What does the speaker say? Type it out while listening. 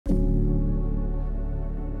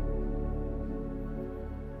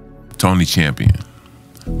Tony Champion.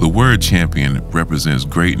 The word champion represents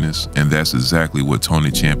greatness, and that's exactly what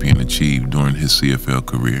Tony Champion achieved during his CFL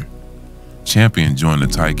career. Champion joined the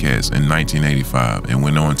Ticats in 1985 and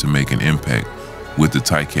went on to make an impact with the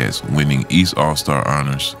Ticats, winning East All-Star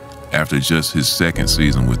honors after just his second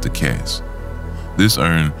season with the Cats. This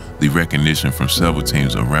earned the recognition from several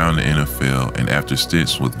teams around the NFL, and after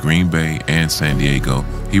stints with Green Bay and San Diego,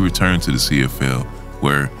 he returned to the CFL,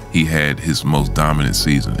 where he had his most dominant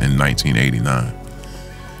season in 1989.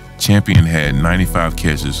 Champion had 95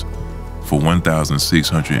 catches for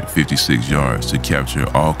 1,656 yards to capture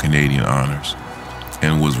all Canadian honors,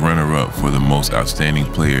 and was runner-up for the most outstanding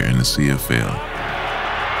player in the CFL.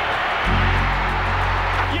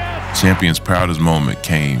 Champion's proudest moment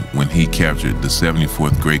came when he captured the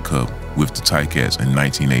 74th Grey Cup with the Ticats in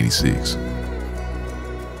 1986.